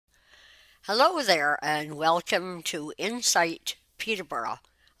Hello there, and welcome to Insight Peterborough.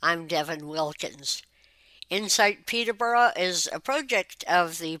 I'm Devin Wilkins. Insight Peterborough is a project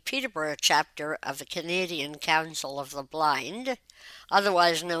of the Peterborough chapter of the Canadian Council of the Blind,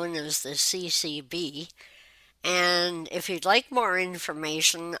 otherwise known as the CCB. And if you'd like more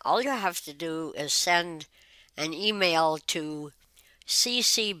information, all you have to do is send an email to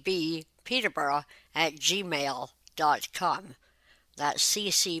ccbpeterborough at gmail.com. That's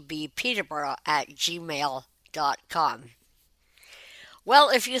ccbpeterborough at gmail.com. Well,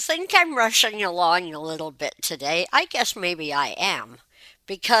 if you think I'm rushing along a little bit today, I guess maybe I am.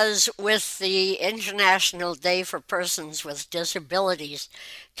 Because with the International Day for Persons with Disabilities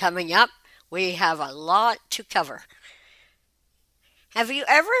coming up, we have a lot to cover. Have you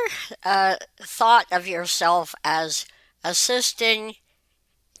ever thought of yourself as assisting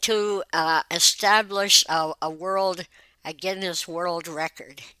to establish a Guinness World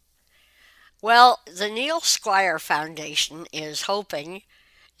Record? Well, the Neil Squire Foundation is hoping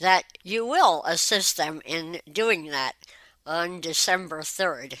that you will assist them in doing that on December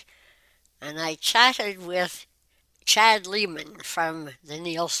 3rd. And I chatted with Chad Lehman from the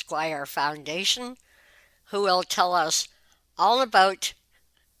Neil Squire Foundation, who will tell us all about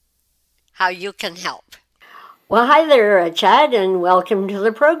how you can help. Well, hi there, Chad, and welcome to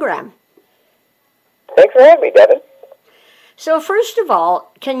the program. Thanks for having me, Devin. So, first of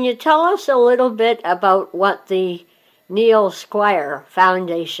all, can you tell us a little bit about what the Neil Squire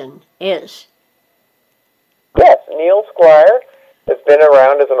Foundation is? Yes, Neil Squire has been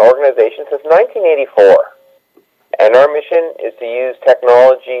around as an organization since 1984, and our mission is to use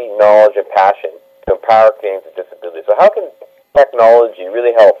technology, knowledge, and passion to empower Canadians with disabilities. So how can technology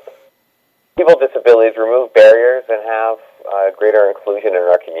really help people with disabilities remove barriers and have greater inclusion in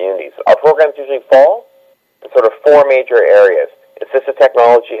our communities? Our programs usually fall in sort of four major areas. Assistive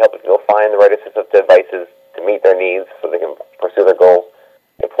technology, helping people find the right assistive devices to meet their needs so they can pursue their goals.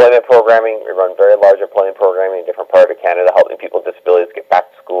 Employment programming, we run very large employment programming in different parts of Canada, helping people with disabilities get back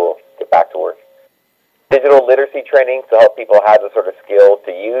to school, get back to work. Digital literacy training to help people have the sort of skills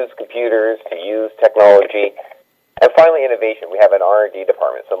to use computers, to use technology. And finally, innovation. We have an R&D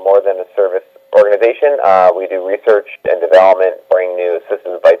department, so more than a service organization, we do research and development, bring new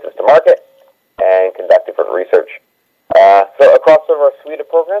assistive devices to market, and conduct different research. So across our suite of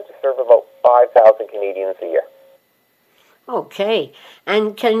programs, we serve about 5,000 Canadians a year. Okay.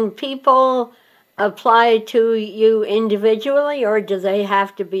 And can people apply to you individually, or do they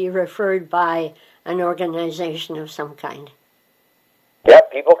have to be referred by an organization of some kind?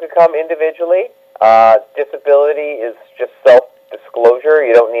 Yep, people can come individually. Disability is just self-disclosure.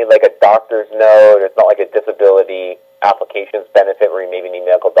 You don't need like a doctor's note. It's not like a disability applications benefit where you maybe need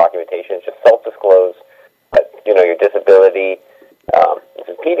medical documentation. It's just self-disclose that, your disability is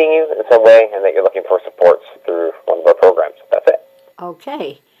impeding you in some way and that you're looking for supports through one of our programs. That's it.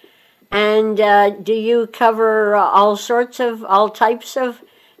 Okay. And do you cover all types of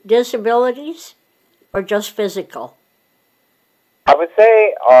disabilities, or just physical? I would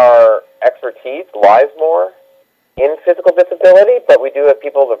say our expertise lies more in physical disability, but we do have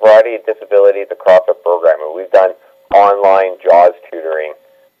people with a variety of disabilities across our program. And we've done online JAWS tutoring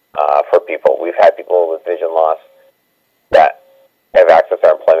for people. We've had people with vision loss that have accessed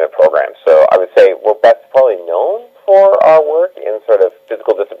our employment programs. So I would say we're best probably known for our work in sort of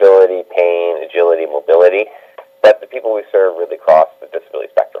physical disability, pain, agility, mobility, but the people we serve really cross the disability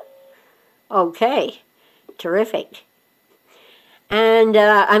spectrum. Okay, terrific. And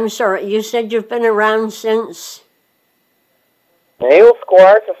I'm sorry, you said you've been around since? Neil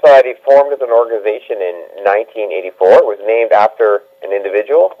Squire Society formed as an organization in 1984. It was named after an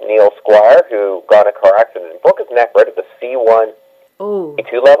individual, Neil Squire, who got in a car accident and broke his neck right at the C1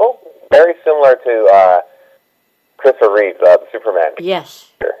 A2 level. Very similar to Christopher Reeve, the Superman. Yes.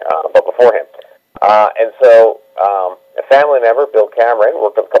 But before him. And so a family member, Bill Cameron,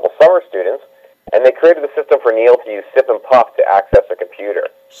 worked with a couple summer students, and they created a system for Neil to use sip and puff to access a computer.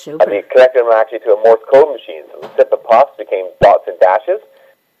 Super. And they connected him actually to a Morse code machine. So the sip and puffs became dots and dashes.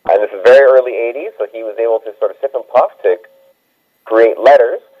 And this is very early 80s, so he was able to sort of sip and puff to create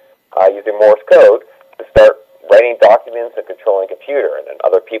letters using Morse code to start writing documents and controlling a computer. And then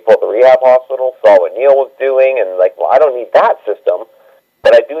other people at the rehab hospital saw what Neil was doing and like, well, I don't need that system,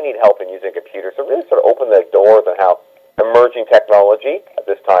 but I do need help in using a computer. So really sort of opened the doors on how emerging technology, at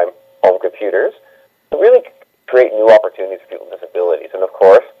this time home computers, to really create new opportunities for people with disabilities. And of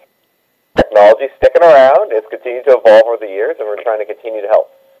course, technology is sticking around. It's continued to evolve over the years, and we're trying to continue to help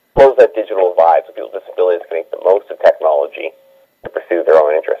close that digital divide so people with disabilities can make the most of technology to pursue their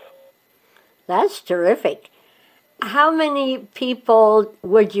own interests. That's terrific. how many people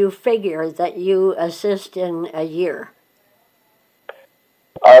would you figure that you assist in a year?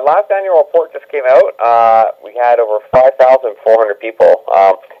 Our last annual report just came out. We had over 5,400 people.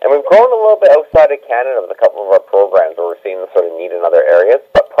 And we've grown a little bit outside of Canada with a couple of our programs where we're seeing the sort of need in other areas.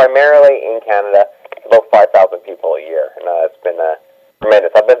 But primarily in Canada, it's about 5,000 people a year. And it's been tremendous.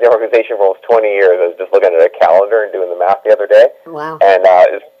 I've been in the organization for almost 20 years. I was just looking at a calendar and doing the math the other day. Wow. And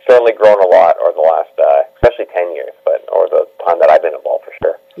it's certainly grown a lot over the last, especially 10 years, but over the time that I've been involved for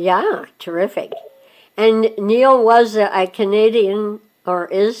sure. Yeah, terrific. And Neil was a Canadian, or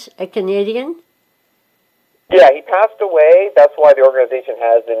is a Canadian? Yeah, he passed away. That's why the organization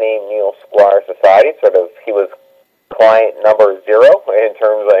has the name Neil Squire Society. He was client number 0 in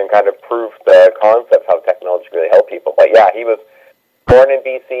terms of, and kind of proved the concept of how technology really help people. But yeah, he was born in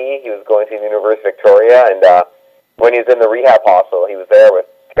BC. He was going to the University of Victoria, and when he was in the rehab hospital, he was there with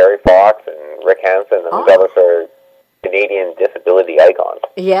Terry Fox and Rick Hansen and these other sort of Canadian disability icons.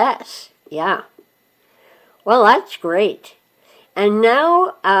 Yes, yeah. Well, that's great. And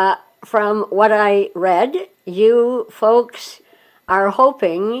now, from what I read, you folks are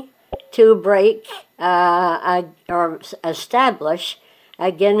hoping to break or establish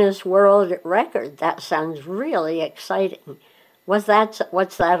a Guinness World Record. That sounds really exciting. What's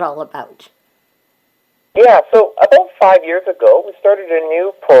that all about? Yeah, so about 5 years ago, we started a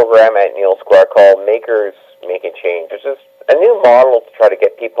new program at Neil Square called Makers Making Change, which is a new model to try to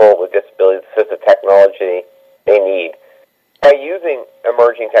get people with disabilities assistive technology they need by using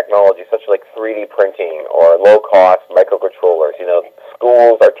emerging technology such as like 3D printing or low-cost microcontrollers. You know,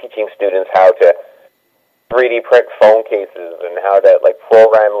 schools are teaching students how to 3D print phone cases and how to like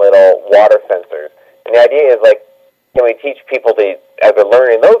program little water sensors. And the idea is like, can we teach people to, as they're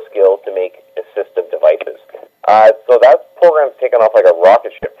learning those skills, to make assistive devices? So that program's taken off like a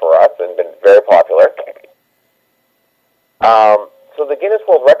rocket ship for us and been very popular. So the Guinness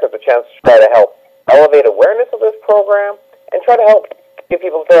World Record is a chance to try to help elevate awareness of this program and try to help give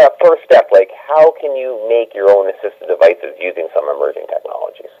people to that first step, like how can you make your own assistive devices using some emerging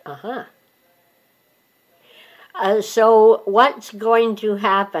technologies? So what's going to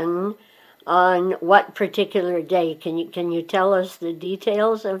happen on what particular day? Can you tell us the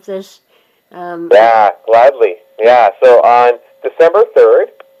details of this? Yeah, gladly. Yeah, so on December 3rd,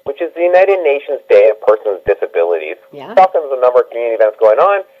 which is the United Nations Day of Persons with Disabilities, often there's a number of community events going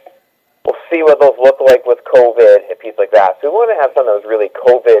on. We'll see what those look like with COVID and pieces like that. So we want to have something that was really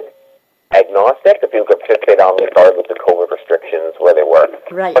COVID agnostic, that people could participate on regardless of COVID restrictions where they were.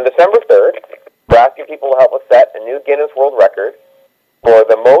 Right. On December 3rd, we're asking people to help us set a new Guinness World Record for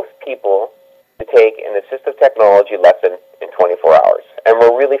the most people to take an assistive technology lesson in 24 hours. And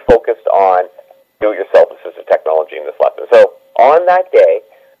we're really focused on do-it-yourself assistive technology in this lesson. So on that day,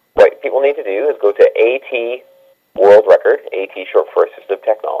 what people need to do is go to AT World Record, AT short for Assistive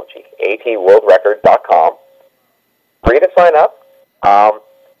Technology, atworldrecord.com. Free to sign up.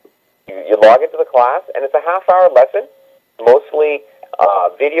 You log into the class, and it's a half-hour lesson, mostly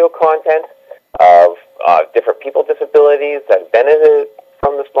video content of different people with disabilities that benefit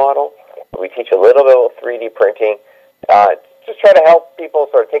from this model. We teach a little bit of 3D printing. Just try to help people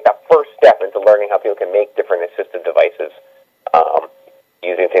sort of take that first step into learning how people can make different assistive devices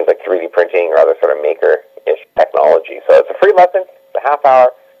using things like 3D printing or other sort of maker-ish technology. So it's a free lesson. It's a half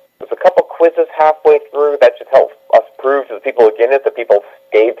hour. There's a couple quizzes halfway through that should help us prove to the people who get it that people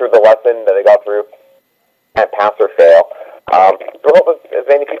stayed through the lesson, that they got through, and pass or fail. So we hope as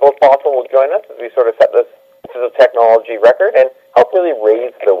many people as possible will join us as we sort of set this assistive technology record and help really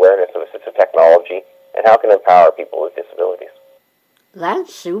raise the awareness of assistive technology and how it can empower people with disabilities.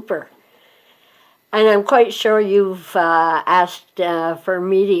 That's super. And I'm quite sure you've asked for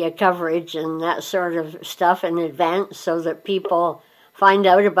media coverage and that sort of stuff in advance so that people find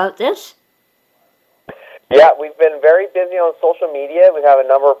out about this? Yeah, we've been very busy on social media. We have a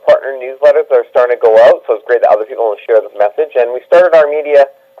number of partner newsletters that are starting to go out, so it's great that other people will share this message. And we started our media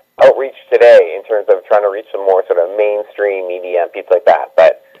outreach today in terms of trying to reach some more sort of mainstream media and people like that.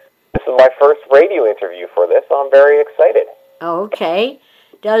 But this is my first radio interview for this, so I'm very excited. Okay.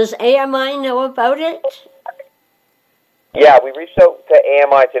 Does AMI know about it? Yeah, we reached out to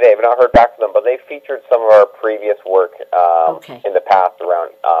AMI today, but not heard back from them. But they featured some of our previous work in the past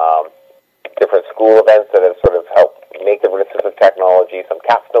around different school events that have sort of helped make different assistive technology. Some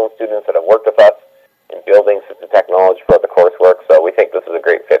capstone students that have worked with us in building assistive technology for the coursework. So we think this is a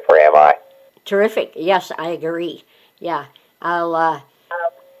great fit for AMI. Terrific. Yes, I agree. Yeah, I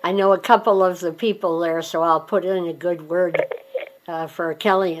know a couple of the people there, so I'll put in a good word for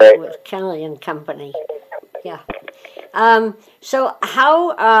Kelly with Kelly and Company. Yeah. So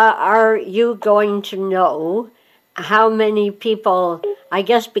how are you going to know how many people, I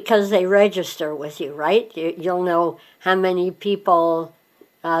guess because they register with you, right? You'll know how many people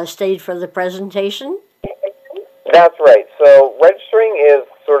stayed for the presentation? That's right. So registering is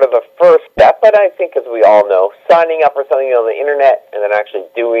sort of the first step, but I think, as we all know, signing up for something on the internet and then actually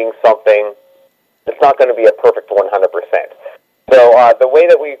doing something, it's not going to be a perfect 100%. So the way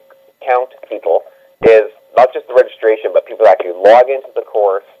that we count people is not just the registration, but people actually log into the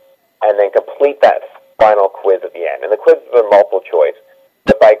course and then complete that final quiz at the end. And the quizzes are multiple choice.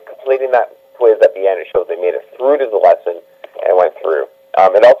 But by completing that quiz at the end, it shows they made it through to the lesson and went through.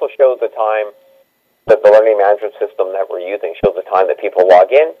 It also shows the time that the learning management system that we're using shows the time that people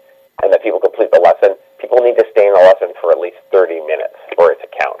log in and that people complete the lesson. People need to stay in the lesson for at least 30 minutes for it to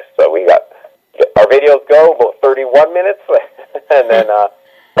count. So we got our videos go about 31 minutes and then a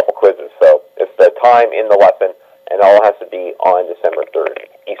couple quizzes. So it's the time in the lesson, and all has to be on December 3rd,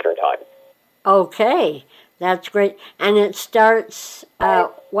 Eastern Time. Okay, that's great. And it starts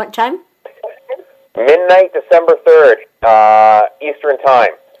what time? Midnight, December 3rd, Eastern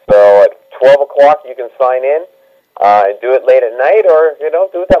Time. So at 12 o'clock you can sign in and do it late at night, or,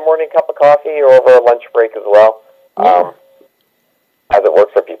 do it that morning cup of coffee or over a lunch break as well, as it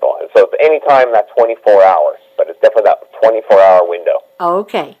works for people. And so it's any time that 24 hours, but it's definitely that 24-hour window.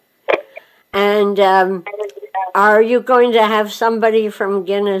 Okay. And are you going to have somebody from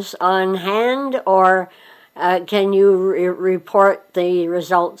Guinness on hand, or can you report the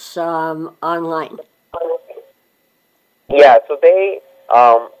results online? Yeah, so they,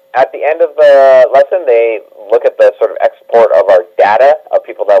 at the end of the lesson, they look at the sort of export of our data of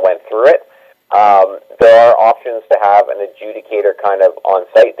people that went through it. There are options to have an adjudicator kind of on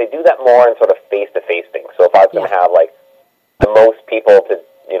site. They do that more in sort of face-to-face things. So if I was going to have, like, the most people to,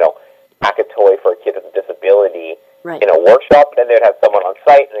 pack a toy for a kid with a disability in a workshop, then they'd have someone on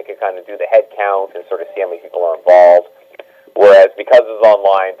site and they could kind of do the head count and sort of see how many people are involved. Whereas because it's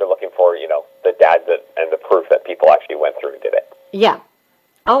online, they're looking for, the data and the proof that people actually went through and did it. Yeah.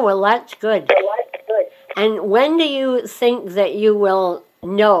 Oh, well, that's good. And when do you think that you will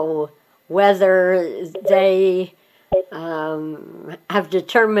know whether they have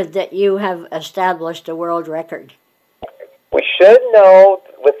determined that you have established a world record? We should know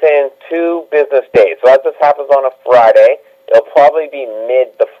within 2 business days. So as this happens on a Friday, it'll probably be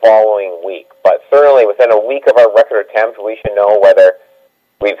mid the following week. But certainly within a week of our record attempt, we should know whether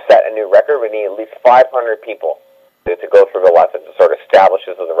we've set a new record. We need at least 500 people to go through the lesson to sort of establish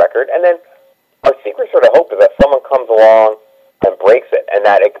this as a record. And then our secret sort of hope is that someone comes along and breaks it, and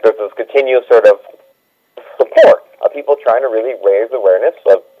that there's this continuous sort of support of people trying to really raise awareness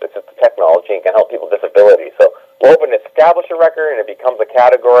of assistive technology and can help people with disabilities. So we're hoping to establish a record and it becomes a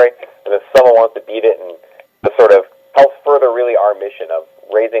category, and then someone wants to beat it, and to sort of help further really our mission of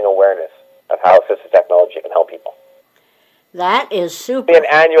raising awareness of how assistive technology can help people. That is super. It'll be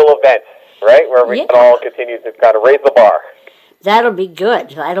an annual event, right, where we can all continue to kind of raise the bar. That'll be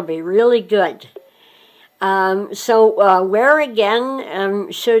good. That'll be really good. So where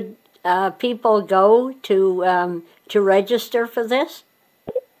again should people go to register for this?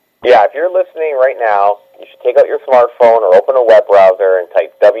 Yeah, if you're listening right now, you should take out your smartphone or open a web browser and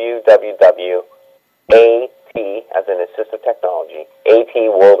type www.at, as in assistive technology,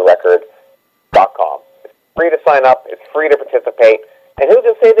 atworldrecord.com. It's free to sign up. It's free to participate. And who's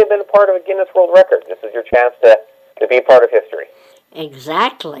to say they've been a part of a Guinness World Record? This is your chance to be a part of history.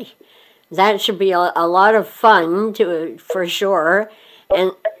 Exactly. That should be a lot of fun for sure,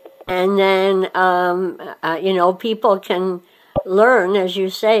 and then people can learn, as you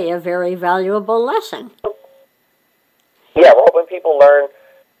say, a very valuable lesson. Yeah, we're hoping people learn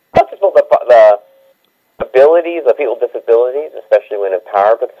not just about the abilities of people with disabilities, especially when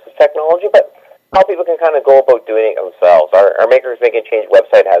empowered with technology, but how people can kind of go about doing it themselves. Our Makers Making Change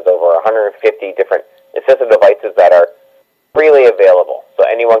website has over 150 different assistive devices that are freely available. So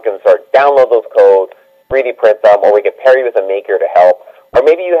anyone can sort of download those codes, 3D print them, or we can pair you with a maker to help. Or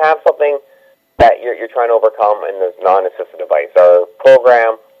maybe you have something that you're trying to overcome and there's non-assistive device. Our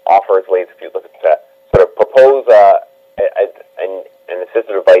program offers ways for people to sort of propose an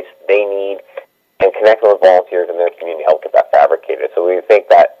assistive device they need and connect with volunteers in their community to help get that fabricated. So we think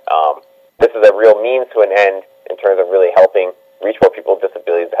that this is a real means to an end in terms of really helping reach more people with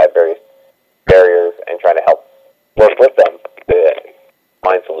disabilities that have various barriers and trying to help work with them to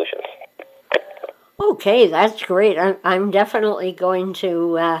find solutions. Okay, that's great. I'm definitely going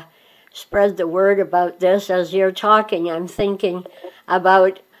to spread the word about this. As you're talking, I'm thinking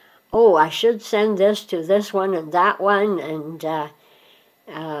about, I should send this to this one and that one. And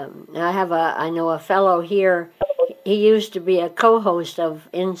I know a fellow here, he used to be a co-host of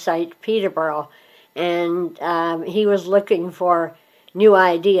Insight Peterborough, and he was looking for new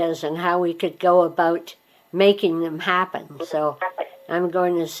ideas and how we could go about making them happen. So I'm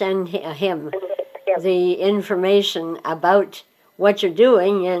going to send him the information about what you're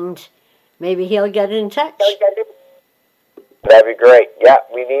doing, and maybe he'll get in touch. That'd be great. Yeah,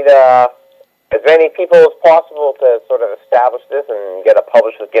 we need as many people as possible to sort of establish this and get it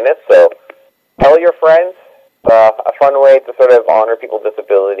published with Guinness. So tell your friends. A fun way to sort of honor people's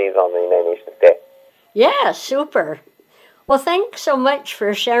disabilities on the United Nations Day. Yeah, super. Well, thanks so much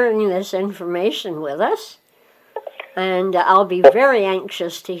for sharing this information with us. And I'll be very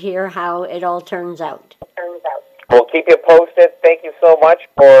anxious to hear how it all turns out. We'll keep you posted. Thank you so much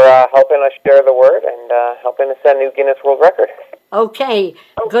for helping us share the word and helping us set a new Guinness World Record. Okay,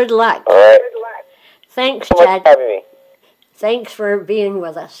 good luck. All right. Thanks, Thank you so Chad. much for having me. Thanks for being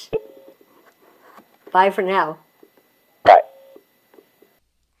with us. Bye for now. Bye.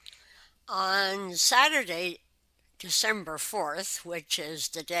 On Saturday, December 4th, which is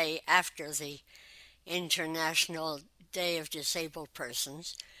the day after the International Day of Disabled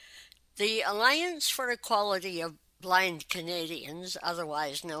Persons, the Alliance for Equality of Blind Canadians,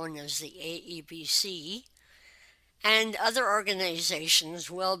 otherwise known as the AEBC, and other organizations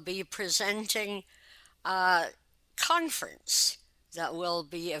will be presenting a conference that will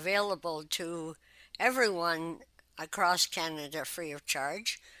be available to everyone across Canada free of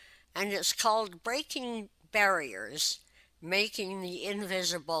charge, and it's called Breaking Barriers, Making the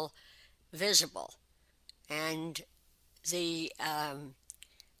Invisible Visible. And the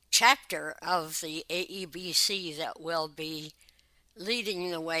chapter of the AEBC that will be leading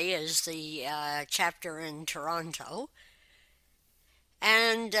the way is the chapter in Toronto.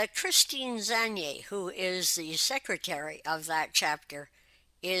 And Christine Zanier, who is the secretary of that chapter,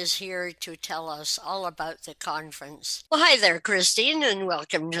 is here to tell us all about the conference. Well, hi there, Christine, and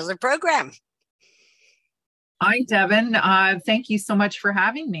welcome to the program. Hi, Devin. Thank you so much for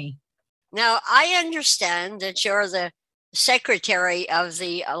having me. Now, I understand that you're the secretary of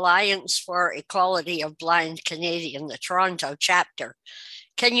the Alliance for Equality of Blind Canadian, the Toronto chapter.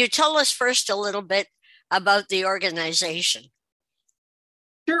 Can you tell us first a little bit about the organization?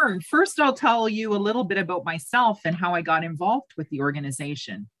 Sure. First, I'll tell you a little bit about myself and how I got involved with the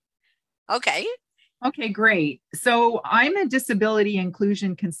organization. Okay. Okay, great. So I'm a disability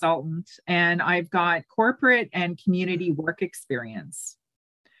inclusion consultant, and I've got corporate and community work experience.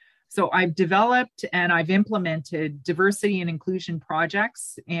 So I've developed and I've implemented diversity and inclusion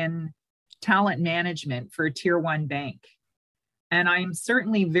projects in talent management for a Tier 1 bank. And I'm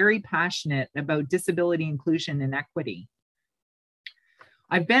certainly very passionate about disability inclusion and equity.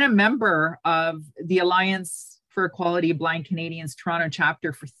 I've been a member of the Alliance for Equality of Blind Canadians Toronto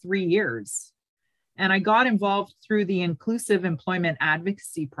chapter for 3 years. And I got involved through the Inclusive Employment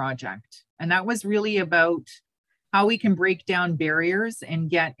Advocacy Project. And that was really about how we can break down barriers and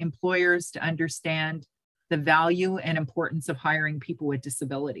get employers to understand the value and importance of hiring people with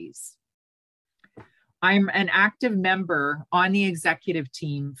disabilities. I'm an active member on the executive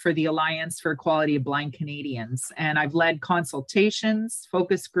team for the Alliance for Equality of Blind Canadians, and I've led consultations,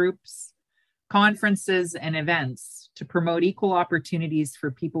 focus groups, conferences, and events to promote equal opportunities for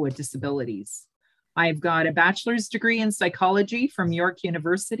people with disabilities. I've got a bachelor's degree in psychology from York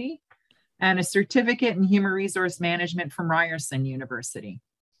University and a certificate in human resource management from Ryerson University.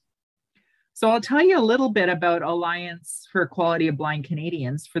 So I'll tell you a little bit about Alliance for Equality of Blind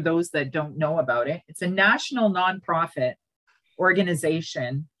Canadians for those that don't know about it. It's a national nonprofit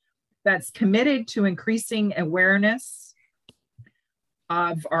organization that's committed to increasing awareness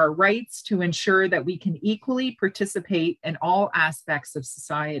of our rights to ensure that we can equally participate in all aspects of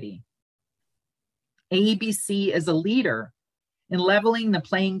society. AEBC is a leader in leveling the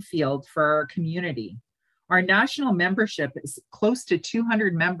playing field for our community. Our national membership is close to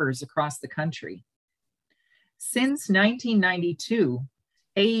 200 members across the country. Since 1992,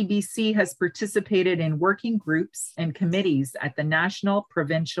 AEBC has participated in working groups and committees at the national,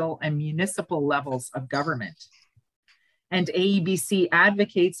 provincial, and municipal levels of government. And AEBC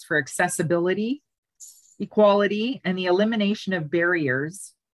advocates for accessibility, equality, and the elimination of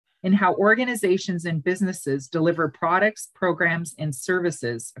barriers in how organizations and businesses deliver products, programs, and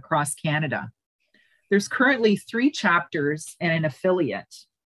services across Canada. There's currently 3 chapters and an affiliate.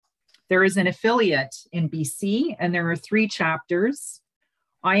 There is an affiliate in BC, and there are 3 chapters.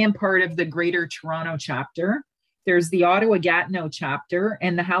 I am part of the Greater Toronto chapter. There's the Ottawa-Gatineau chapter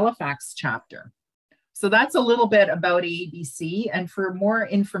and the Halifax chapter. So that's a little bit about AEBC. And for more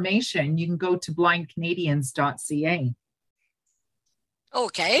information, you can go to blindcanadians.ca.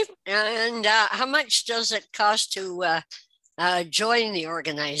 Okay. And how much does it cost to join the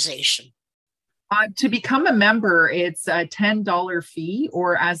organization? To become a member, it's a $10 fee,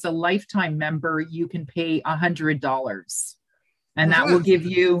 or as a lifetime member, you can pay $100. And that will give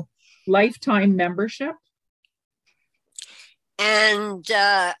you lifetime membership. And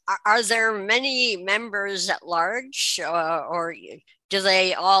are there many members at large, or do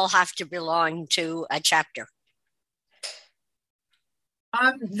they all have to belong to a chapter?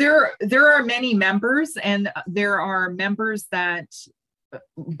 There are many members, and there are members that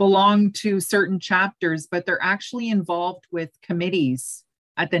belong to certain chapters, but they're actually involved with committees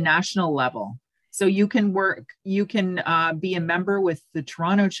at the national level. So you can be a member with the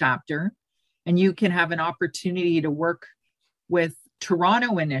Toronto chapter, and you can have an opportunity to work with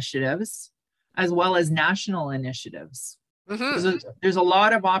Toronto initiatives as well as national initiatives. There's a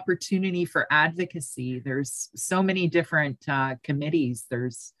lot of opportunity for advocacy. There's so many different committees.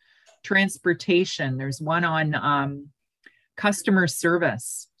 There's transportation. There's one on customer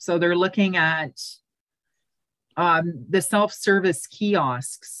service. So they're looking at the self-service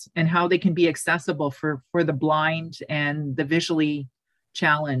kiosks and how they can be accessible for the blind and the visually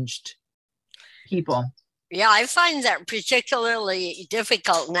challenged people. Yeah, I find that particularly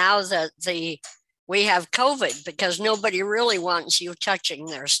difficult now that we have COVID, because nobody really wants you touching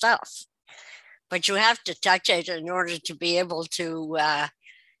their stuff. But you have to touch it in order to be able to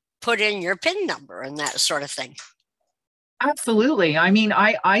put in your PIN number and that sort of thing. Absolutely. I mean,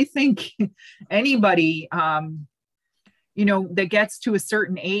 I think anybody, that gets to a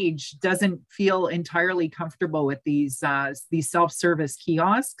certain age doesn't feel entirely comfortable with these self-service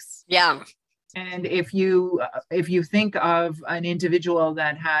kiosks. Yeah. And if you think of an individual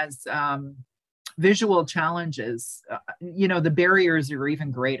that has visual challenges, the barriers are even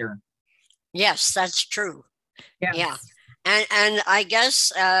greater. Yes, that's true. Yes. Yeah. And I guess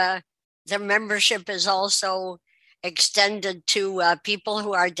the membership is also extended to people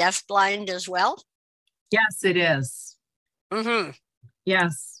who are deafblind as well? Yes, it is.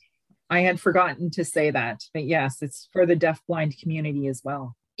 Yes, I had forgotten to say that, but yes, it's for the deafblind community as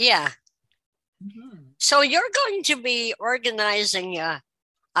well. Yeah. So you're going to be organizing a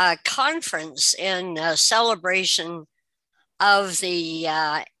conference in celebration of the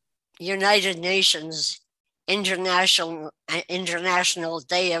United Nations International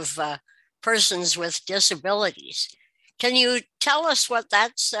Day of Persons with Disabilities. Can you tell us what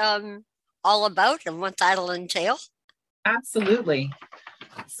that's all about and what that'll entail? Absolutely.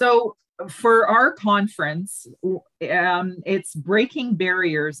 So for our conference, it's Breaking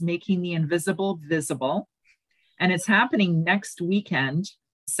Barriers, Making the Invisible Visible. And it's happening next weekend,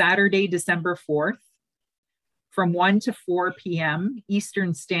 Saturday, December 4th, from 1 to 4 p.m.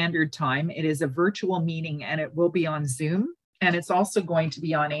 Eastern Standard Time. It is a virtual meeting, and it will be on Zoom. And it's also going to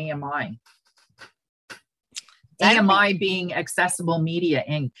be on AMI. AMI being Accessible Media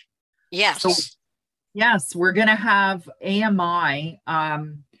Inc. Yes. So, yes, we're going to have AMI.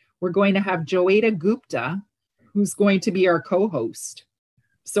 We're going to have Joeda Gupta, who's going to be our co-host.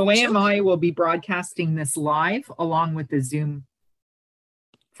 So AMI will be broadcasting this live along with the Zoom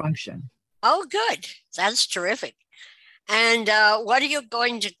function. Oh, good. That's terrific. And what are you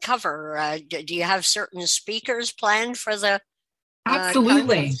going to cover? Do you have certain speakers planned for the Absolutely.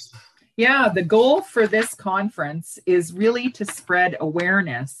 Conference? Yeah, the goal for this conference is really to spread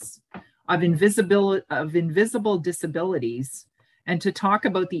awareness of invisible disabilities and to talk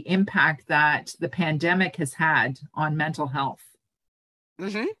about the impact that the pandemic has had on mental health.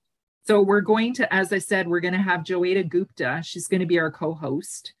 So we're going to, as I said, we're going to have Joeda Gupta. She's going to be our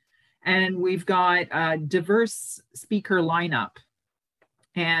co-host. And we've got a diverse speaker lineup.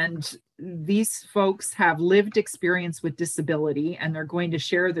 And these folks have lived experience with disability, and they're going to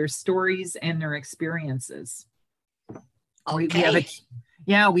share their stories and their experiences. Okay.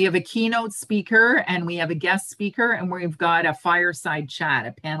 We have a keynote speaker, and we have a guest speaker, and we've got a fireside chat,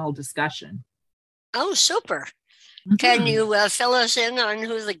 a panel discussion. Oh, super. Can you fill us in on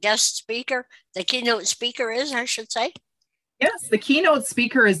who the keynote speaker is, I should say? Yes, the keynote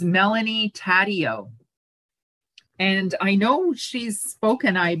speaker is Melanie Taddeo. And I know she's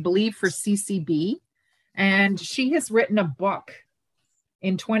spoken, I believe, for CCB, and she has written a book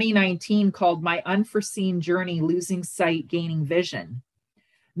in 2019 called My Unforeseen Journey, Losing Sight, Gaining Vision.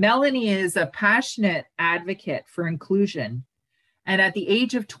 Melanie is a passionate advocate for inclusion. And at the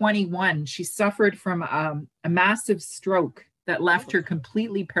age of 21, she suffered from a massive stroke that left her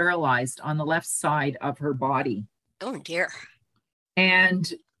completely paralyzed on the left side of her body. Oh, dear.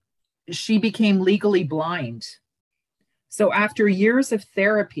 And she became legally blind. So after years of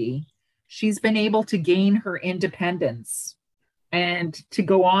therapy, she's been able to gain her independence and to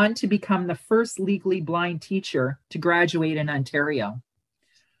go on to become the first legally blind teacher to graduate in Ontario.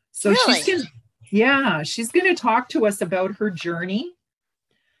 So really? Yeah, she's going to talk to us about her journey.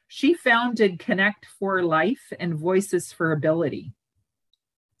 She founded Connect for Life and Voices for Ability.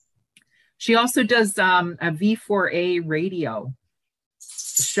 She also does a V4A radio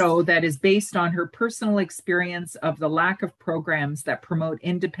show that is based on her personal experience of the lack of programs that promote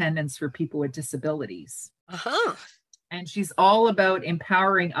independence for people with disabilities. Uh-huh. And she's all about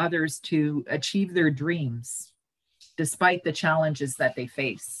empowering others to achieve their dreams despite the challenges that they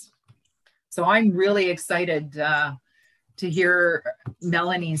face. So I'm really excited to hear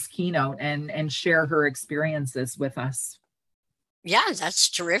Melanie's keynote and share her experiences with us. Yeah, that's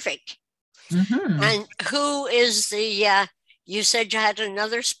terrific. Mm-hmm. And who is the, you said you had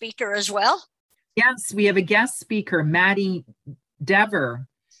another speaker as well? Yes, we have a guest speaker, Matty Dever,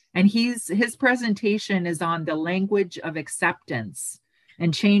 and his presentation is on the language of acceptance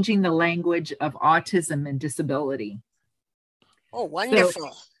and changing the language of autism and disability. Oh,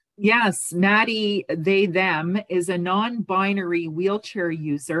 wonderful. So, yes, Matty, they, them, is a non-binary wheelchair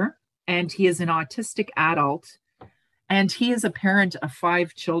user, and he is an autistic adult, and he is a parent of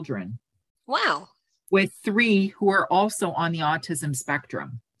 5 children. Wow. With 3 who are also on the autism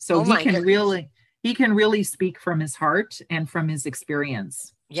spectrum. So Oh, he can really speak from his heart and from his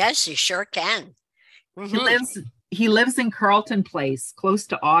experience. Yes, he sure can. Mm-hmm. He lives in Carleton Place, close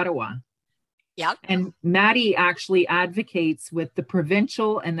to Ottawa. Yep. And Matty actually advocates with the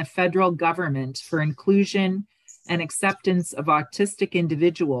provincial and the federal government for inclusion and acceptance of autistic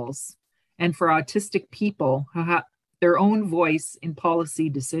individuals and for autistic people who have their own voice in policy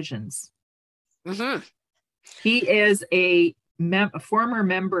decisions. Mm-hmm. He is a former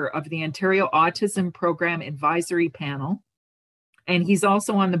member of the Ontario Autism Program Advisory Panel, and he's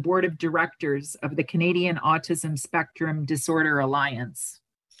also on the board of directors of the Canadian Autism Spectrum Disorder Alliance,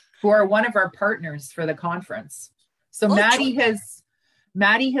 who are one of our partners for the conference. So Matty has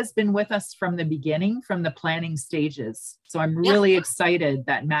been with us from the beginning, from the planning stages. So I'm really excited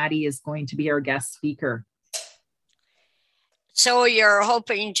that Matty is going to be our guest speaker. So you're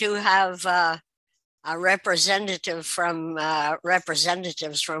hoping to have a representatives from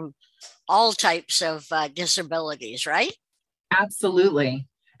all types of disabilities, right? Absolutely.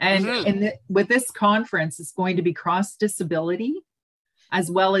 And with this conference, it's going to be cross disability,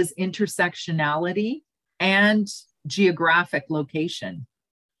 as well as intersectionality and geographic location.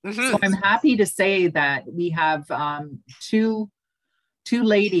 So I'm happy to say that we have two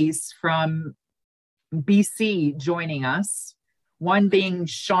ladies from BC joining us, one being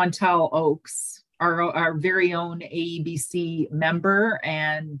Chantal Oakes, our very own AEBC member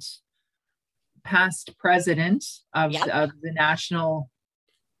and past president of the national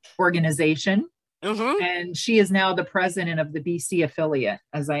organization. And she is now the president of the BC affiliate,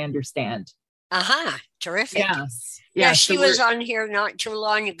 as I understand. Terrific. Yes. Yeah, she was on here not too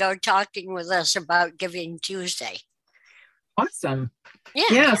long ago talking with us about Giving Tuesday. Awesome.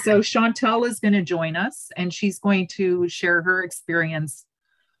 Yeah, so Chantal is going to join us, and she's going to share her experience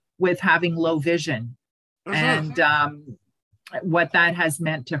with having low vision and what that has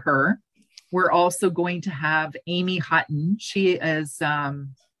meant to her. We're also going to have Amy Hutton. She is,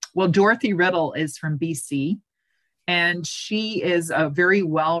 Dorothy Riddle is from BC, and she is a very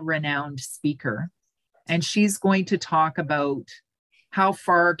well-renowned speaker. And she's going to talk about how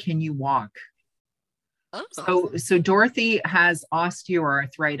far can you walk? So Dorothy has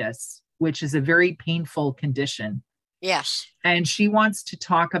osteoarthritis, which is a very painful condition. Yes. And she wants to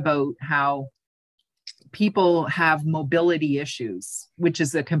talk about how people have mobility issues, which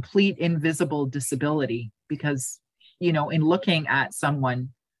is a complete invisible disability, because, in looking at someone,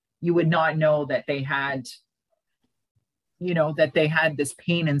 you would not know that they had, this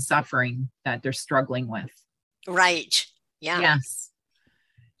pain and suffering that they're struggling with. Right. Yeah. Yes.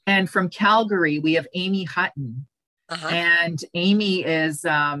 And from Calgary, we have Amy Hutton. And Amy is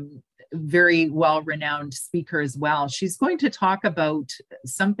very well-renowned speaker as well. She's going to talk about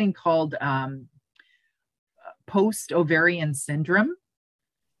something called post-ovarian syndrome.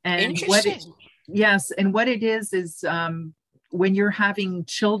 And what it is when you're having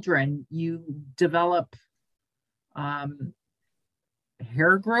children, you develop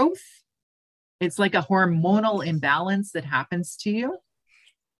hair growth. It's like a hormonal imbalance that happens to you.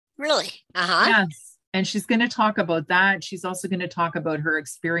 Really? Yes. And she's going to talk about that. She's also going to talk about her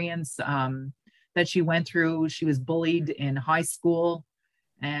experience that she went through. She was bullied in high school,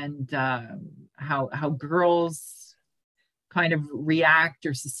 and how girls kind of react,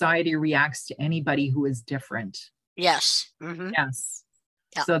 or society reacts to anybody who is different. Yes. Yes.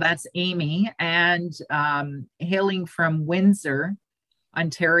 Yeah. So that's Amy. And hailing from Windsor,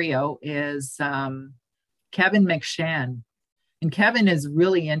 Ontario, is Kevin McShann. And Kevin is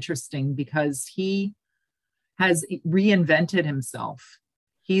really interesting because he has reinvented himself.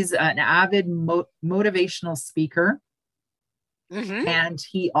 He's an avid motivational speaker. Mm-hmm. And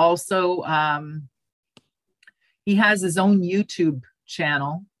he also he has his own YouTube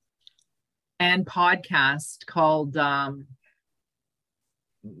channel and podcast called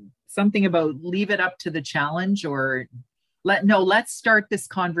something about leave it up to the challenge, or let's start this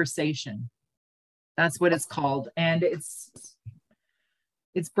conversation. That's what it's called. And it's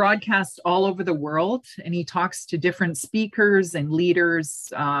broadcast all over the world, and he talks to different speakers and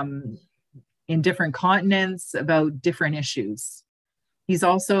leaders in different continents about different issues. He's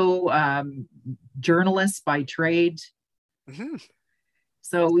also journalist by trade. Mm-hmm.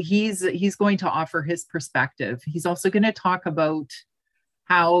 So he's going to offer his perspective. He's also going to talk about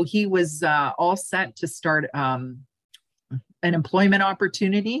how he was all set to start an employment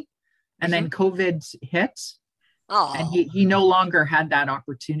opportunity, and then COVID hit, and he no longer had that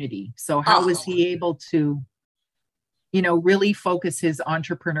opportunity. So how was he able to, really focus his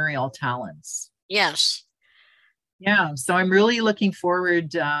entrepreneurial talents? Yes. Yeah. So I'm really looking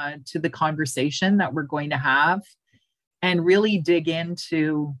forward to the conversation that we're going to have, and really dig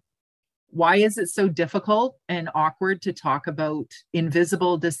into why is it so difficult and awkward to talk about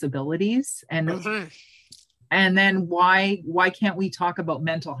invisible disabilities, and Mm-hmm. and then why can't we talk about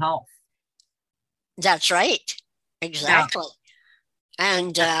mental health? That's right. Exactly. Yeah.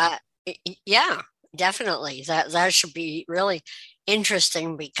 And yeah, definitely. That should be really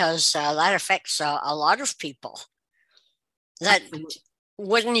interesting, because that affects a lot of people that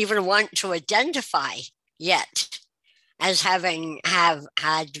wouldn't even want to identify yet as having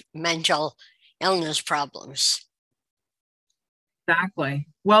had mental illness problems. Exactly.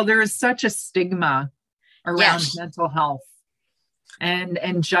 Well, there is such a stigma around Yes. mental health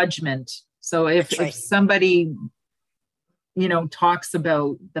and judgment. So if Right. somebody, talks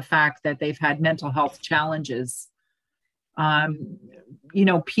about the fact that they've had mental health challenges,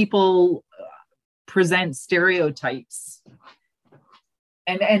 people present stereotypes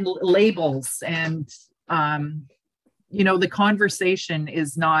and labels, and the conversation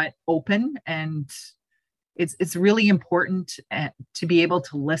is not open, and it's really important to be able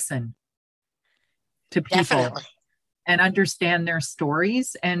to listen to people. Definitely. And understand their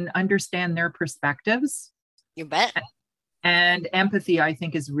stories and understand their perspectives. You bet. And empathy, I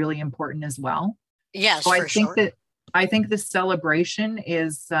think, is really important as well. Yes, So for sure. I think this celebration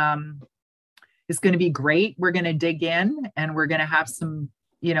is going to be great. We're going to dig in, and we're going to have some,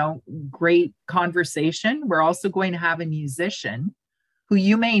 great conversation. We're also going to have a musician who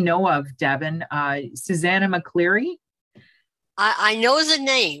you may know of, Devin, Susanna McCleary. I know the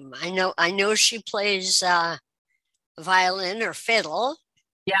name. I know she plays violin or fiddle.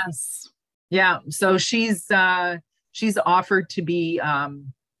 Yes. Yeah. So she's offered to be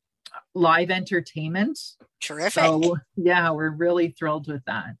live entertainment. Terrific. So yeah, we're really thrilled with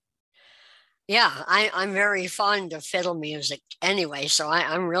that. Yeah, I'm very fond of fiddle music anyway, so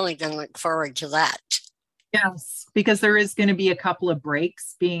I'm really going to look forward to that. Yes, because there is going to be a couple of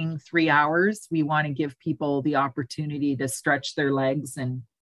breaks, being 3 hours. We want to give people the opportunity to stretch their legs and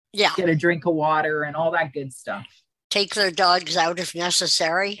get a drink of water and all that good stuff. Take their dogs out if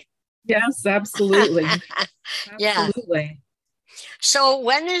necessary. Yes, absolutely. Yeah. Absolutely. So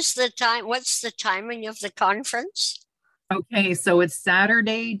when is the time? What's the timing of the conference? Okay, so it's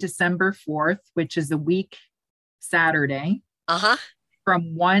Saturday, December 4th, which is a week Saturday. Uh-huh.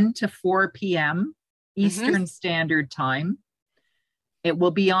 From 1 to 4 p.m. Eastern Standard Time. It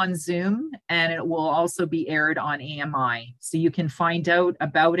will be on Zoom, and it will also be aired on AMI. So you can find out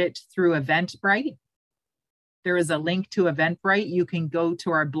about it through Eventbrite. There is a link to Eventbrite. You can go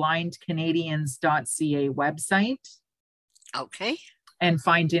to our blindcanadians.ca website. Okay. And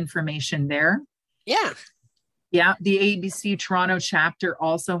find information there. Yeah. Yeah, the ABC Toronto chapter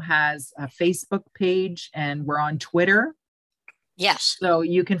also has a Facebook page, and we're on Twitter. Yes. So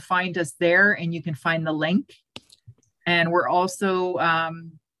you can find us there, and you can find the link. And we're also,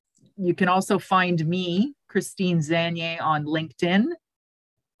 you can also find me, Christine Zanier, on LinkedIn.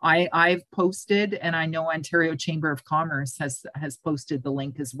 I've posted, and I know Ontario Chamber of Commerce has posted the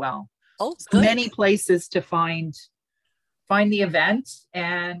link as well. Oh, so good. Many places to find the event,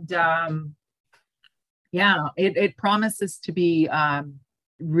 and yeah, it promises to be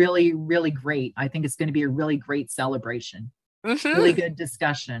really, really great. I think it's going to be a really great celebration. Really good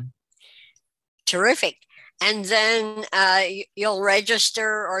discussion. Terrific. And then you'll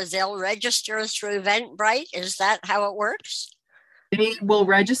register, or they'll register through Eventbrite. Is that how it works? They will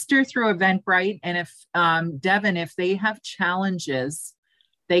register through Eventbrite. And if, Devin, if they have challenges,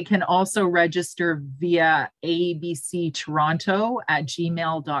 They can also register via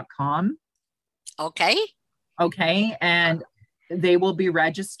abctoronto@gmail.com. Okay. Okay. And they will be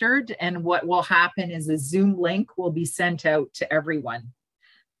registered. And what will happen is a Zoom link will be sent out to everyone.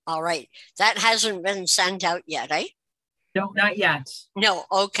 All right. That hasn't been sent out yet, eh? No, not yet. No.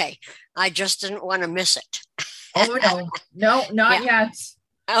 Okay. I just didn't want to miss it. Oh, no, not yet.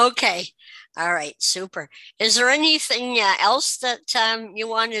 Okay. All right. Super. Is there anything else that you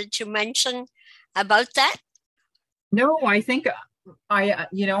wanted to mention about that? No, I think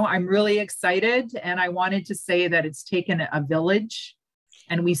I'm really excited, and I wanted to say that it's taken a village,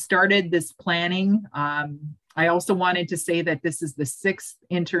 and we started this planning. I also wanted to say that this is the 6th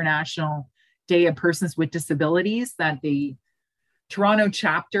International Day of Persons with Disabilities that the Toronto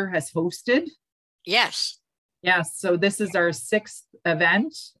chapter has hosted. Yes. Yes. So this is our 6th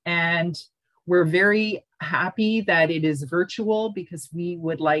event, and we're very happy that it is virtual because we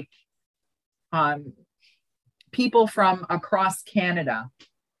would like people from across Canada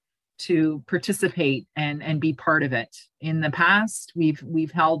to participate and be part of it. In the past,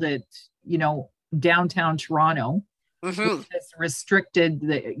 we've held it, downtown Toronto, which has restricted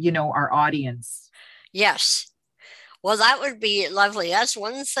our audience. Yes. Well, that would be lovely. That's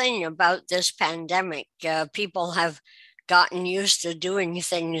one thing about this pandemic. People have gotten used to doing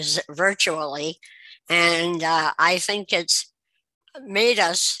things virtually, and I think it's made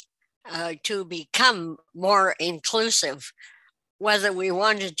us to become more inclusive, whether we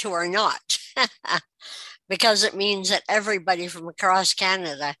wanted to or not, because it means that everybody from across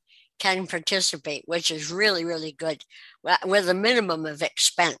Canada can participate, which is really, really good, with a minimum of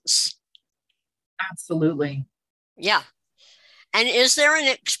expense. Absolutely. Yeah. And is there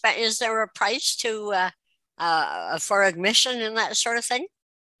a price to for admission and that sort of thing?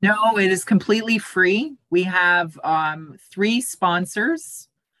 No, it is completely free. We have 3 sponsors.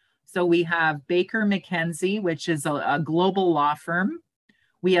 So we have Baker McKenzie, which is a global law firm.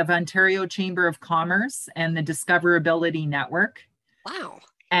 We have Ontario Chamber of Commerce and the Discoverability Network. Wow.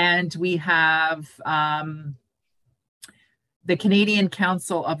 And we have the Canadian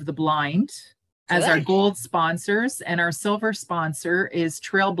Council of the Blind as our gold sponsors, and our silver sponsor is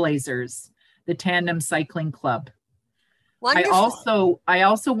Trailblazers, the Tandem Cycling Club. Wonderful. I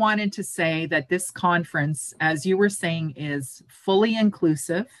also wanted to say that this conference, as you were saying, is fully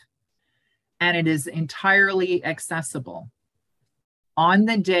inclusive and it is entirely accessible. On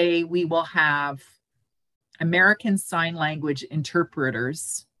the day, we will have American Sign Language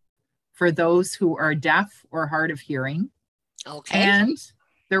interpreters for those who are deaf or hard of hearing. Okay. And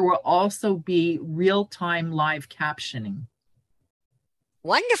there will also be real-time live captioning.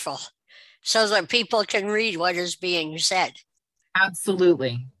 Wonderful. So that people can read what is being said.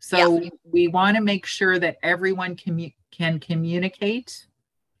 Absolutely. So we want to make sure that everyone can communicate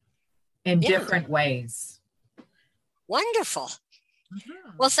in different ways. Wonderful.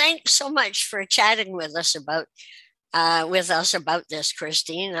 Well, thanks so much for chatting with us about this,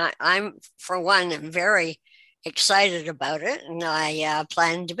 Christine. I'm, for one, am very excited about it, and I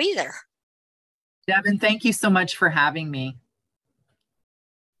plan to be there. Devin, thank you so much for having me.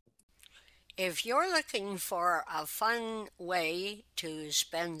 If you're looking for a fun way to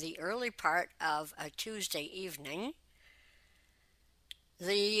spend the early part of a Tuesday evening,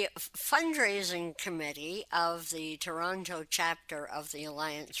 the fundraising committee of the Toronto chapter of the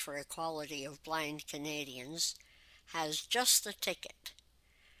Alliance for Equality of Blind Canadians has just the ticket.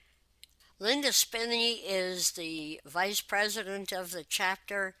 Linda Spinney is the vice president of the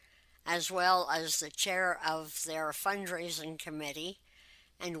chapter, as well as the chair of their fundraising committee,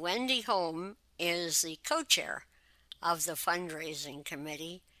 and Wendy Holm is the co-chair of the fundraising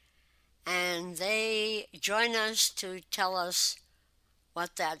committee, and they join us to tell us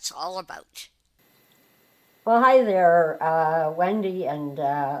what that's all about. Well, hi there, Wendy and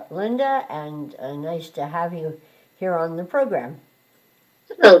Linda, and nice to have you here on the program.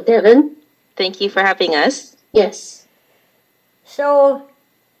 Hello, Devin. Thank you for having us. Yes. So,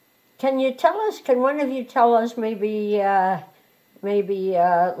 can one of you tell us, maybe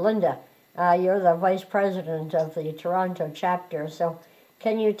Linda, you're the vice president of the Toronto chapter, so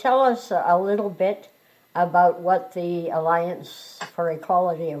can you tell us a little bit about what the Alliance for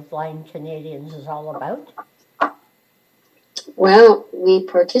Equality of Blind Canadians is all about? Well, we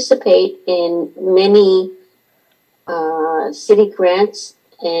participate in many city grants,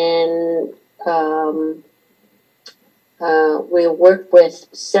 and we work with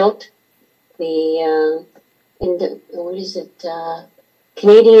CILT,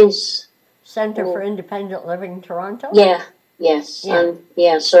 Canadians Center for Independent Living Toronto? Yeah, yes.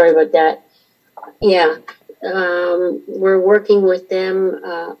 Yeah. Sorry about that. Yeah. we're working with them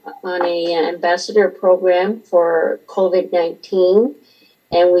on a ambassador program for COVID-19,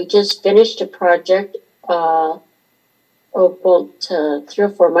 and we just finished a project about 3 or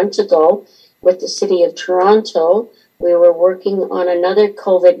 4 months ago with the City of Toronto. We were working on another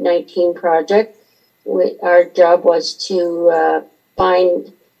COVID-19 project. Our job was to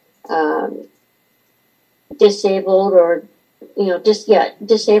find disabled or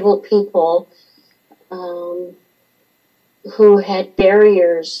disabled people who had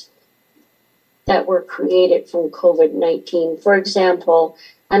barriers that were created from COVID-19. For example,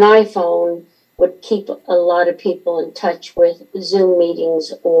 an iPhone would keep a lot of people in touch with Zoom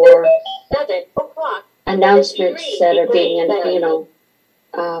meetings or announcements that are being,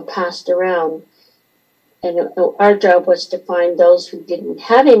 passed around. And our job was to find those who didn't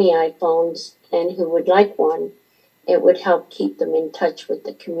have any iPhones and who would like one. It would help keep them in touch with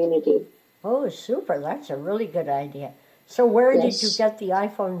the community. Oh, super. That's a really good idea. So where did you get the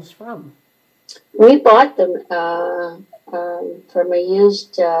iPhones from? We bought them from a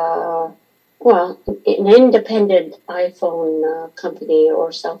used, an independent iPhone company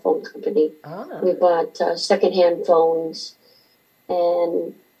or cell phone company. We bought secondhand phones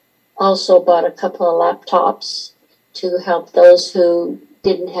and also bought a couple of laptops to help those who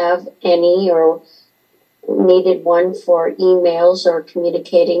didn't have any or needed one for emails or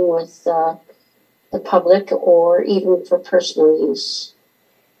communicating with the public or even for personal use.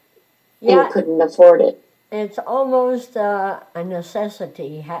 Yeah, and couldn't afford it. It's almost a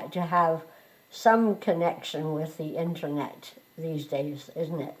necessity to have some connection with the internet these days,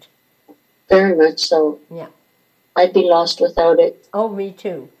 isn't it? Very much so. Yeah. I'd be lost without it. Oh, me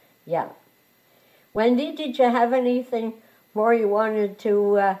too. Yeah. Wendy, did you have anything more you wanted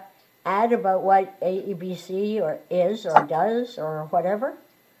to add about what AEBC or is or does or whatever?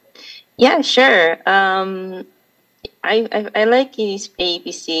 Yeah, sure. I like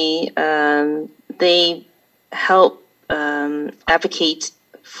AEBC. They help advocate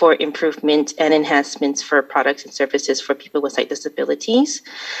for improvement and enhancements for products and services for people with sight disabilities.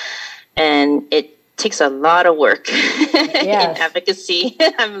 And it takes a lot of work in advocacy.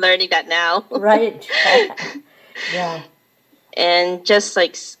 I'm learning that now. Right. Yeah. And just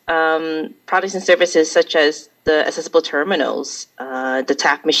like products and services such as the accessible terminals, the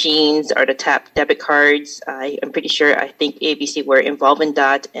tap machines or the tap debit cards. I'm pretty sure, I think ABC were involved in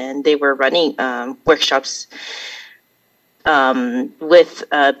that, and they were running workshops with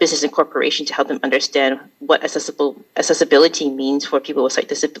business and corporation to help them understand what accessibility means for people with sight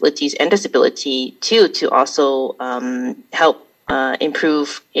disabilities and disability too, to also help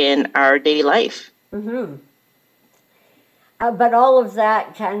improve in our daily life. Mm-hmm. But all of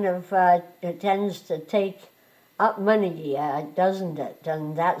that kind of it tends to take up money, doesn't it?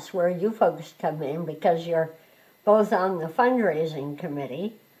 And that's where you folks come in, because you're both on the fundraising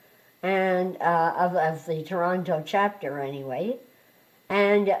committee and of the Toronto chapter anyway.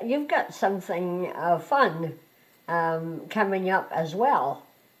 And you've got something fun coming up as well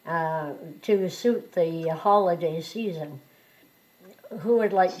to suit the holiday season. Who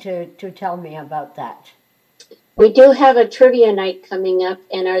would like to tell me about that? We do have a trivia night coming up,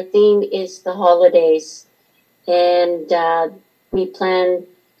 and our theme is the holidays. And we plan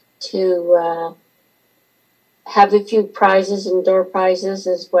to have a few prizes and door prizes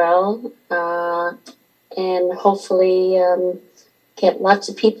as well, and hopefully get lots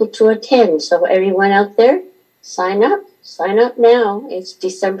of people to attend. So everyone out there, sign up now. It's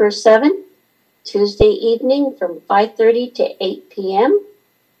December 7th, Tuesday evening from 5:30 to 8 p.m.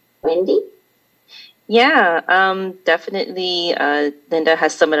 Wendy? Yeah, definitely. Linda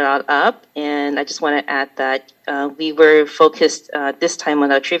has summed it all up, and I just want to add that we were focused this time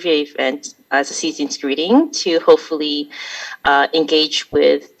on our trivia event as a season's greeting to hopefully engage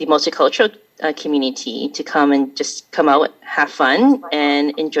with the multicultural community to come out, have fun,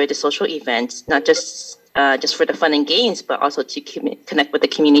 and enjoy the social events, not just for the fun and games, but also to connect with the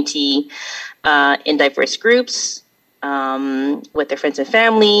community in diverse groups. With their friends and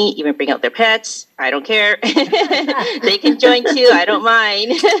family, even bring out their pets. I don't care. They can join too. I don't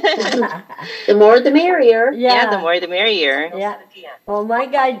mind. The more the merrier. Yeah, the more the merrier. Yeah. Well, my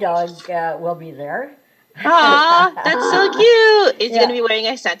guide dog will be there. Aw, that's so cute. Is he going to be wearing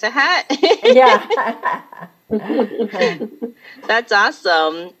a Santa hat? Yeah. That's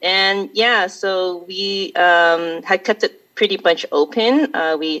awesome. And yeah, so we had kept it pretty much open.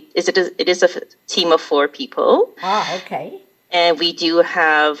 It is a team of 4 people. Ah, okay. And we do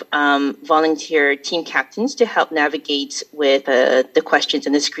have volunteer team captains to help navigate with the questions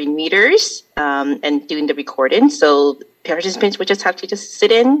and the screen readers and doing the recording. So participants would just have to just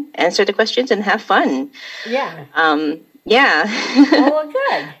sit in, answer the questions, and have fun. Yeah. Yeah. Oh, well,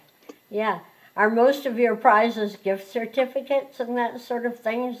 good. Yeah. Are most of your prizes gift certificates and that sort of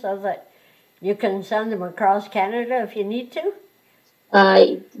thing so that you can send them across Canada if you need to?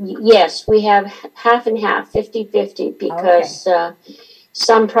 Yes, we have half and half, 50-50, because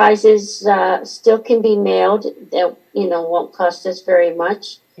some prizes still can be mailed that, won't cost us very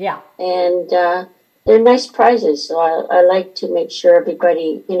much. Yeah. And they're nice prizes, so I like to make sure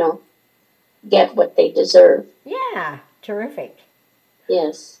everybody, get what they deserve. Yeah, terrific.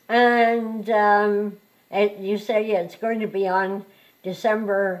 Yes. And you say it's going to be on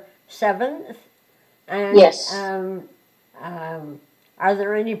December 7th? And, yes. Are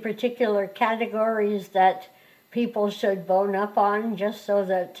there any particular categories that people should bone up on just so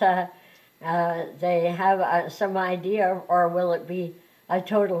that they have some idea, or will it be a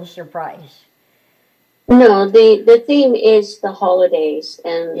total surprise? No, the theme is the holidays,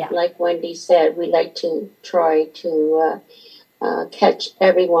 and Yeah. like Wendy said, we like to try to catch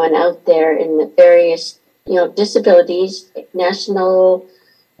everyone out there in the various, disabilities,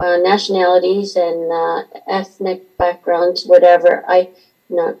 nationalities, and ethnic backgrounds, whatever. I'm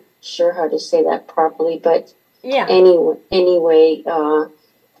not sure how to say that properly, but Yeah. anyway,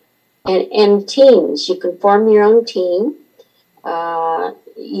 and teams. You can form your own team.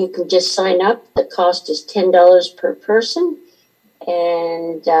 You can just sign up. The cost is $10 per person,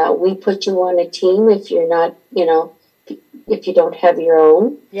 and we put you on a team if you're not, if you don't have your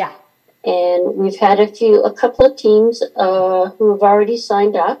own. Yeah. And we've had a couple of teams who have already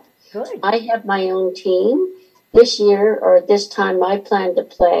signed up. Good. I have my own team. This year, or this time, I plan to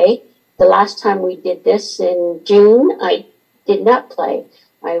play. The last time we did this in June, I did not play.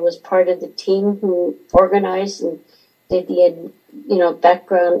 I was part of the team who organized and did the,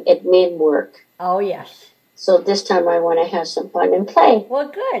 background admin work. Oh, yes. So this time I want to have some fun and play. Well,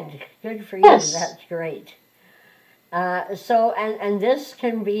 good. Good for you. Yes. That's great. So, and this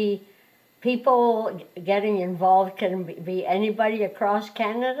can be, people getting involved can be anybody across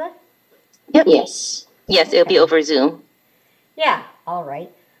Canada? Yep. Yes. Yes, it'll be over Zoom. Yeah, all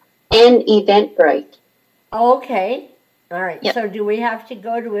right. And Eventbrite. Okay, all right. Yep. So do we have to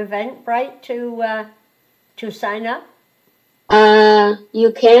go to Eventbrite to sign up?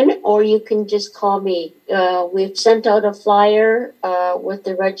 You can, or you can just call me. We've sent out a flyer with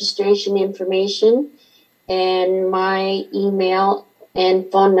the registration information and my email and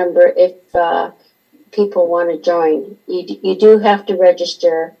phone number if people want to join. You do have to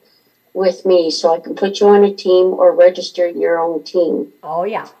register with me, so I can put you on a team or register your own team. Oh,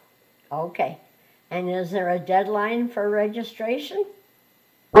 yeah. Okay. And is there a deadline for registration?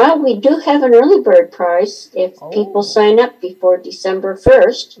 Well, we do have an early bird prize if people sign up before December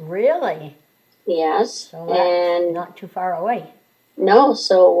 1st. Really? Yes. So that's and not too far away. no,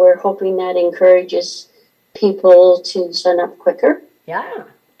 so we're hoping that encourages people to sign up quicker Yeah. or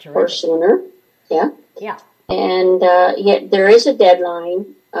Terrific. sooner. Yeah. Yeah. And there is a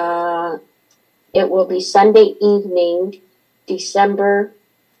deadline. It will be Sunday evening, December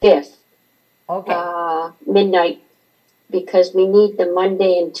 5th, Okay. midnight, because we need the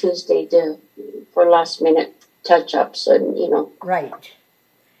Monday and Tuesday for last minute touch ups and, Right.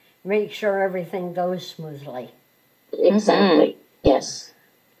 Make sure everything goes smoothly. exactly. Yes.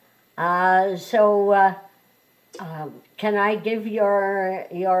 So can I give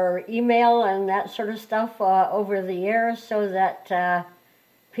your email and that sort of stuff over the air so that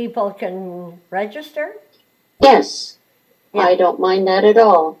people can register? Yes. Yeah. I don't mind that at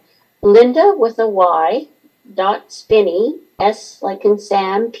all. Linda with a Y .Spinney, S like in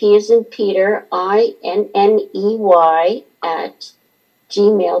Sam, P as in Peter, INNEY at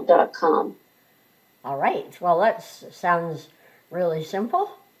gmail.com. All right. Well, that sounds really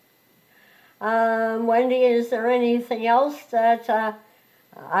simple. Wendy, is there anything else that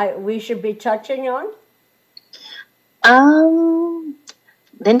we should be touching on?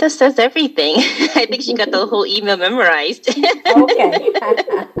 Linda says everything. I think she got the whole email memorized. Okay.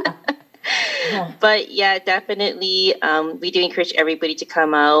 But yeah, definitely, we do encourage everybody to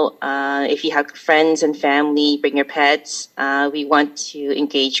come out. If you have friends and family, bring your pets. We want to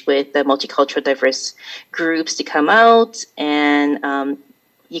engage with the multicultural, diverse groups to come out, and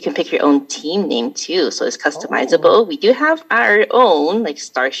you can pick your own team name too, so it's customizable. We do have our own, like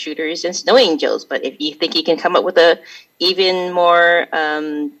Star Shooters and Snow Angels, but if you think you can come up with a even more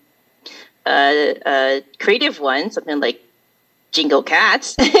creative one, something like Jingle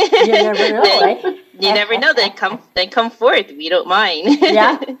Cats, You never know, right? you never know. Then come forth. We don't mind.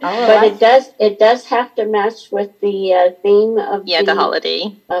 Yeah. But it does have to match with the theme of the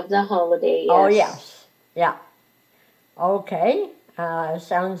holiday. Of the holiday. Yes. Oh, yes. Yeah. Okay,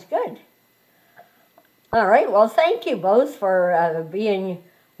 sounds good. All right, well, thank you both for being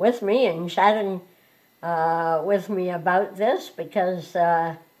with me and chatting with me about this because,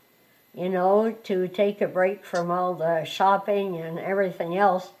 to take a break from all the shopping and everything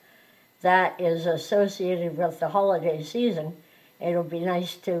else that is associated with the holiday season, it'll be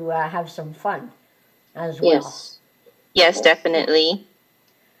nice to have some fun as well. Yes. Yes, definitely.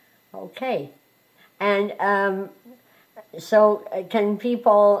 Okay. And so,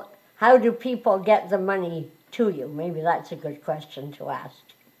 how do people get the money to you? Maybe that's a good question to ask.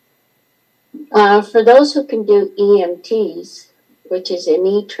 For those who can do EMTs, which is an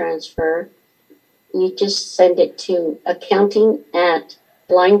e-transfer, you just send it to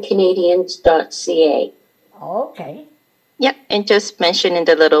accounting@blindcanadians.ca. Okay. Yep, and just mention in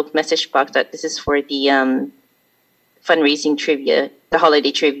the little message box that this is for the fundraising trivia, the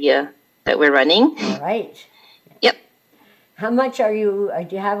holiday trivia that we're running. All right. Yep. How much do you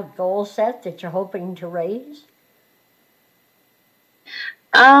have a goal set that you're hoping to raise?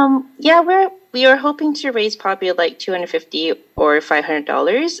 Yeah, we are hoping to raise probably like $250 or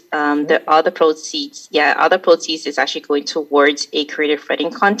 $500. All the proceeds is actually going towards a creative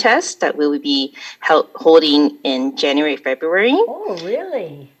writing contest that we will be holding in January, February. Oh,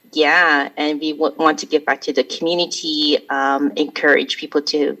 really? Yeah, and we want to give back to the community, encourage people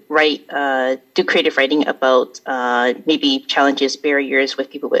to write, do creative writing about maybe challenges, barriers with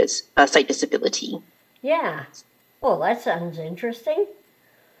people with sight disability. Yeah. Well, that sounds interesting.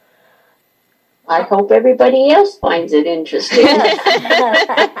 I hope everybody else finds it interesting.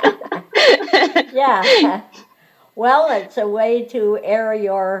 Yeah. Well, it's a way to air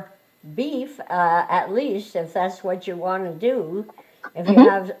your beef, at least if that's what you want to do. If you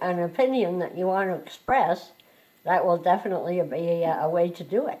have an opinion that you want to express, that will definitely be a way to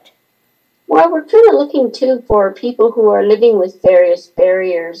do it. Well, we're kind of looking too for people who are living with various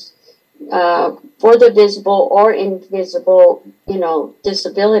barriers for the visible or invisible,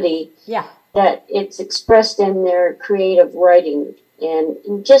 disability. Yeah. That it's expressed in their creative writing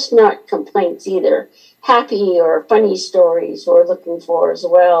and just not complaints either. Happy or funny stories we're looking for as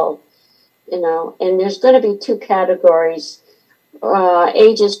well, and there's going to be 2 categories,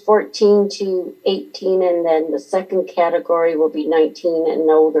 ages 14 to 18, and then the second category will be 19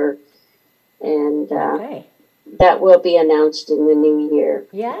 and older. And Okay. that will be announced in the new year.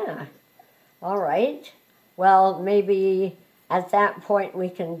 Yeah. All right. Well, maybe at that point we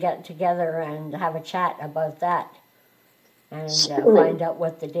can get together and have a chat about that and find out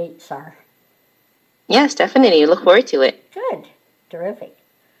what the dates are. Yes, definitely. Look forward to it. Good. Terrific.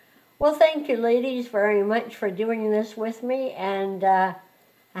 Well, thank you, ladies, very much for doing this with me, and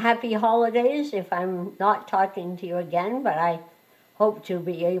happy holidays if I'm not talking to you again, but I hope to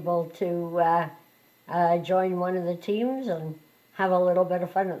be able to join one of the teams and have a little bit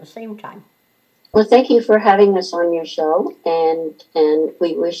of fun at the same time. Well, thank you for having us on your show, and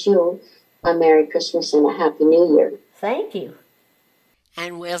we wish you a Merry Christmas and a Happy New Year. Thank you.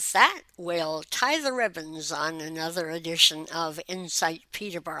 And with that, we'll tie the ribbons on another edition of Insight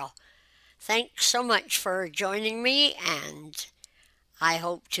Peterborough. Thanks so much for joining me, and I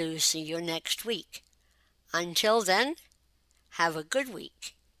hope to see you next week. Until then, have a good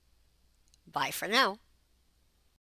week. Bye for now.